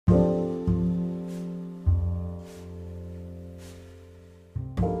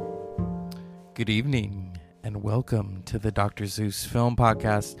Good evening, and welcome to the Dr. Zeus Film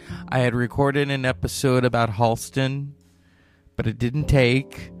Podcast. I had recorded an episode about Halston, but it didn't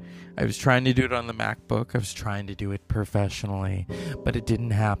take. I was trying to do it on the MacBook. I was trying to do it professionally, but it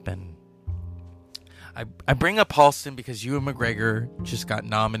didn't happen. I bring up Halston because Ewan McGregor just got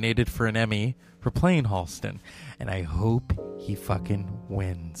nominated for an Emmy for playing Halston, and I hope he fucking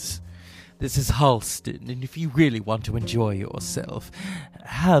wins. This is Halston, and if you really want to enjoy yourself,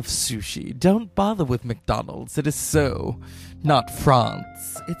 have sushi. Don't bother with McDonald's. It is so not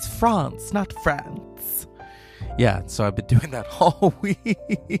France. It's France, not France. Yeah, so I've been doing that all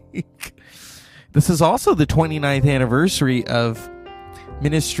week. This is also the 29th anniversary of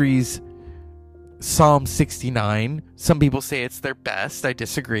Ministry's Psalm 69. Some people say it's their best. I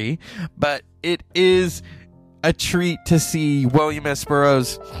disagree. But it is a treat to see William S.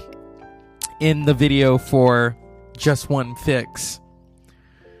 Burroughs in the video for Just One Fix.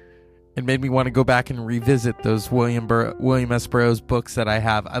 It made me want to go back and revisit those William S. Burroughs books that I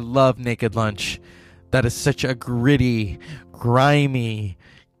have. I love Naked Lunch. That is such a gritty, grimy,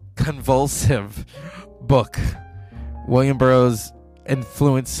 convulsive book. William Burroughs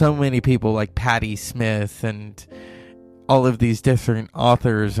influenced so many people like Patti Smith and all of these different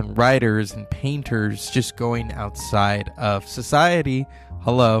authors and writers and painters just going outside of society.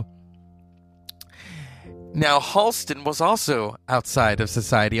 Hello. Now, Halston was also outside of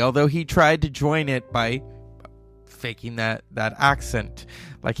society, although he tried to join it by faking that accent,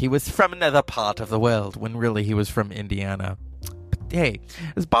 like he was from another part of the world, when really he was from Indiana. But hey,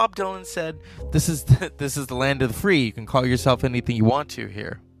 as Bob Dylan said, this is the land of the free. You can call yourself anything you want to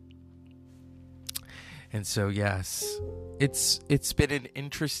here. And so, yes, it's been an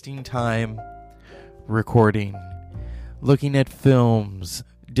interesting time recording, looking at films,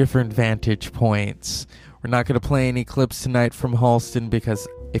 different vantage points. We're not going to play any clips tonight from Halston because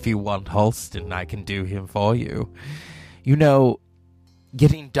if you want Halston, I can do him for you. You know,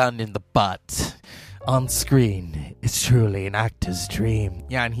 getting done in the butt on screen is truly an actor's dream.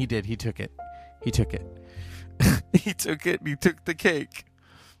 Yeah, and he did. He took it. He took it. He took it. He took the cake.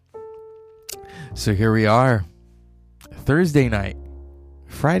 So here we are. Thursday night.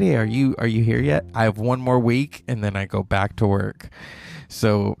 Friday, are you here yet? I have one more week and then I go back to work.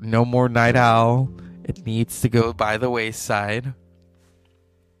 So no more Night Owl. It needs to go by the wayside.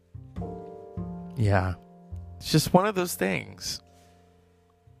 Yeah. It's just one of those things.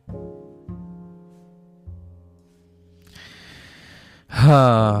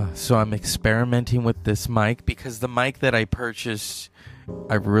 So I'm experimenting with this mic because the mic that I purchased,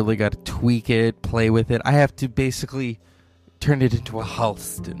 I've really got to tweak it, play with it. I have to basically turn it into a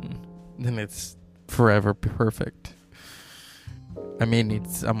Halston. Then it's forever perfect. I may need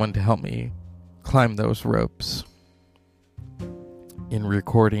someone to help me climb those ropes in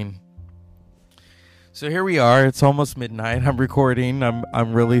recording. So here we are. It's almost midnight. I'm recording.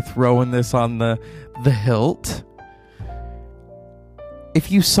 I'm really throwing this on the hilt.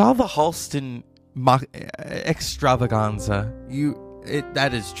 If you saw the Halston extravaganza,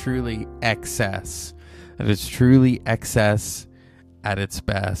 that is truly excess. That is truly excess at its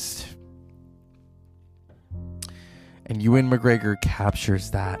best. And Ewan McGregor captures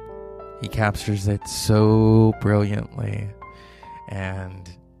that. He captures it so brilliantly. And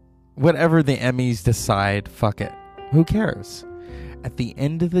whatever the Emmys decide, fuck it. Who cares? At the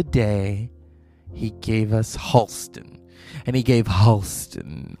end of the day, he gave us Halston. And he gave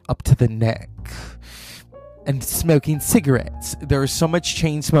Halston up to the neck. And smoking cigarettes. There is so much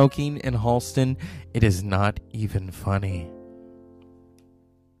chain smoking in Halston, it is not even funny.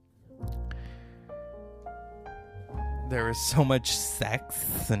 There is so much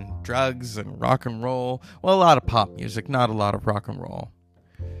sex and drugs and rock and roll. Well, a lot of pop music, not a lot of rock and roll.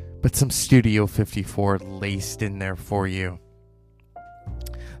 But some Studio 54 laced in there for you.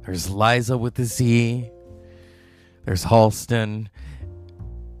 There's Liza with the Z. There's Halston.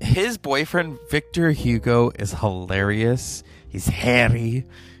 His boyfriend, Victor Hugo, is hilarious. He's hairy.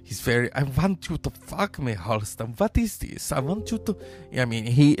 He's I want you to fuck me, Halston. What is this? I want you to... Yeah, I mean,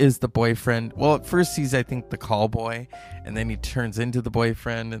 he is the boyfriend. Well, at first he's, I think, the call boy. And then he turns into the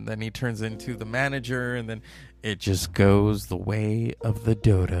boyfriend. And then he turns into the manager. And then it just goes the way of the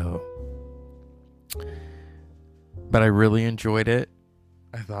dodo. But I really enjoyed it.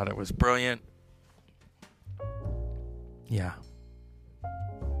 I thought it was brilliant. Yeah.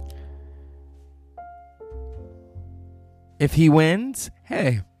 If he wins,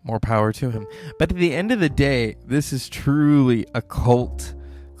 hey, more power to him. But at the end of the day, this is truly a cult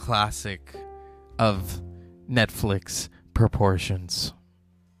classic of Netflix proportions.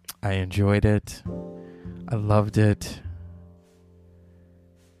 I enjoyed it. I loved it.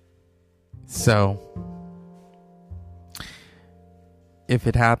 So, if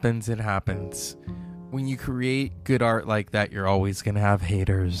it happens, it happens. When you create good art like that, you're always going to have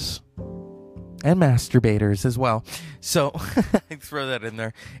haters. And masturbators as well. So, I throw that in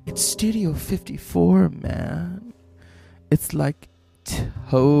there. It's Studio 54, man. It's like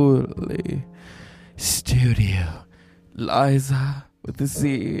totally Studio Liza with the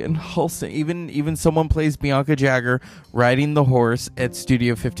Z and Halston. Even someone plays Bianca Jagger riding the horse at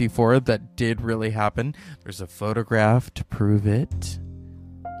Studio 54. That did really happen. There's a photograph to prove it.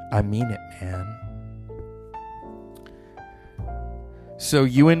 I mean it, man. So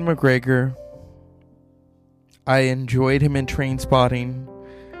Ewan McGregor, I enjoyed him in Trainspotting.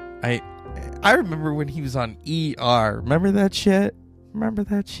 I remember when he was on ER. Remember that shit?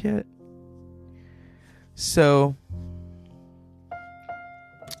 So,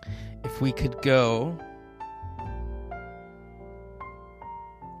 if we could go...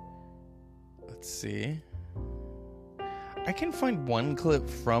 Let's see. I can find one clip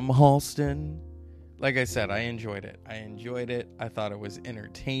from Halston. Like I said, I enjoyed it. I thought it was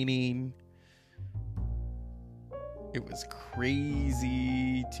entertaining. It was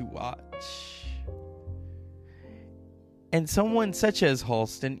crazy to watch. And someone such as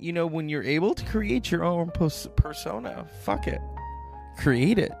Halston, you know, when you're able to create your own persona, fuck it.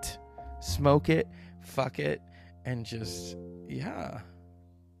 Create it. Smoke it. Fuck it. And just, yeah.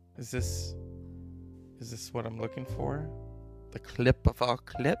 Is this what I'm looking for? The clip of all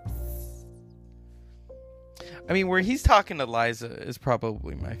clips? I mean, where he's talking to Liza is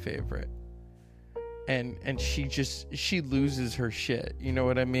probably my favorite. And she loses her shit. You know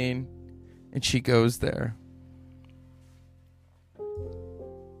what I mean? And she goes there.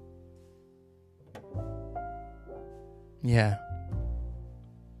 Yeah.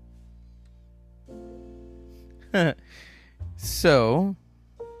 So,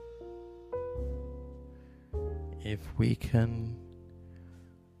 if we can...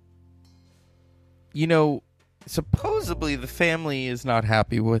 You know, supposedly the family is not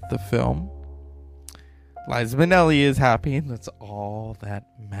happy with the film. Liza Minnelli is happy, and that's all that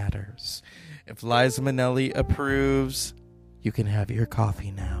matters. If Liza Minnelli approves, you can have your coffee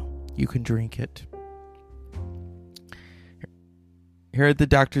now. You can drink it. Here at the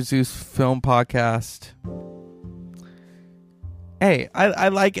Dr. Zeus Film Podcast. Hey, I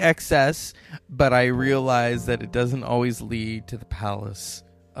like excess, but I realize that it doesn't always lead to the palace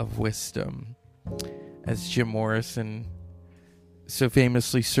of wisdom, as Jim Morrison so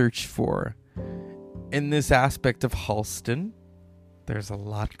famously searched for. In this aspect of Halston, there's a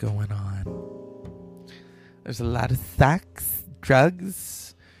lot going on. There's a lot of sex,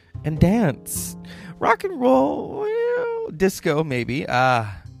 drugs, and dance. Rock and roll, well, disco maybe.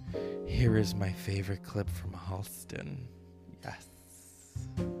 Here is my favorite clip from Halston. Yes.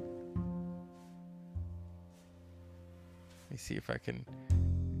 Let me see if I can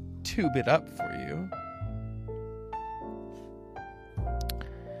tube it up for you.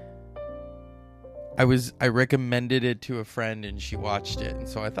 I recommended it to a friend and she watched it, and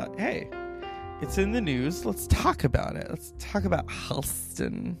so I thought, hey, it's in the news. Let's talk about it. Let's talk about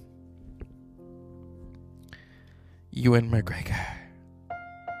Halston. Ewan McGregor.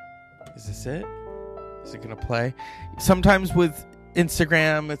 Is this it? Is it gonna play? Sometimes with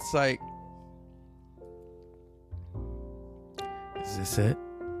Instagram, it's like, is this it?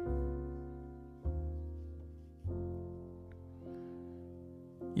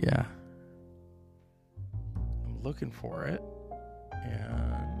 Yeah. I'm looking for it.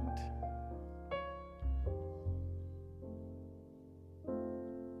 And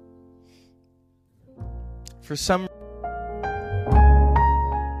for some...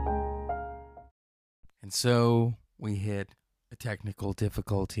 And so we hit a technical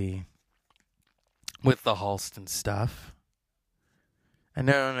difficulty with the Halston stuff. I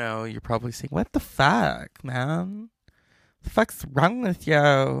know, you're probably saying, what the fuck, man? The fuck's wrong with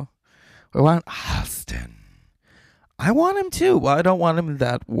you? We want Halston. I want him too. Well, I don't want him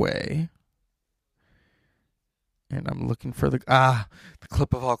that way. And I'm looking for the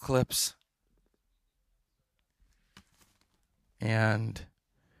clip of all clips. And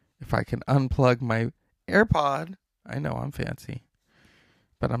if I can unplug my AirPod, I know I'm fancy,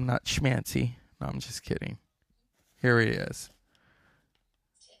 but I'm not schmancy. No, I'm just kidding. Here he is.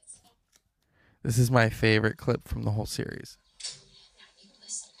 This is my favorite clip from the whole series. Now you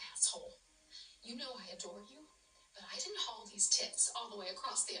listen, asshole. You know I adore you, but I didn't haul these tits all the way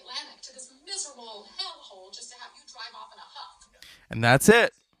across the Atlantic to this miserable old hellhole just to have you drive off in a huff. And that's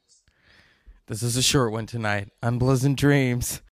it. This is a short one tonight. Unpleasant dreams.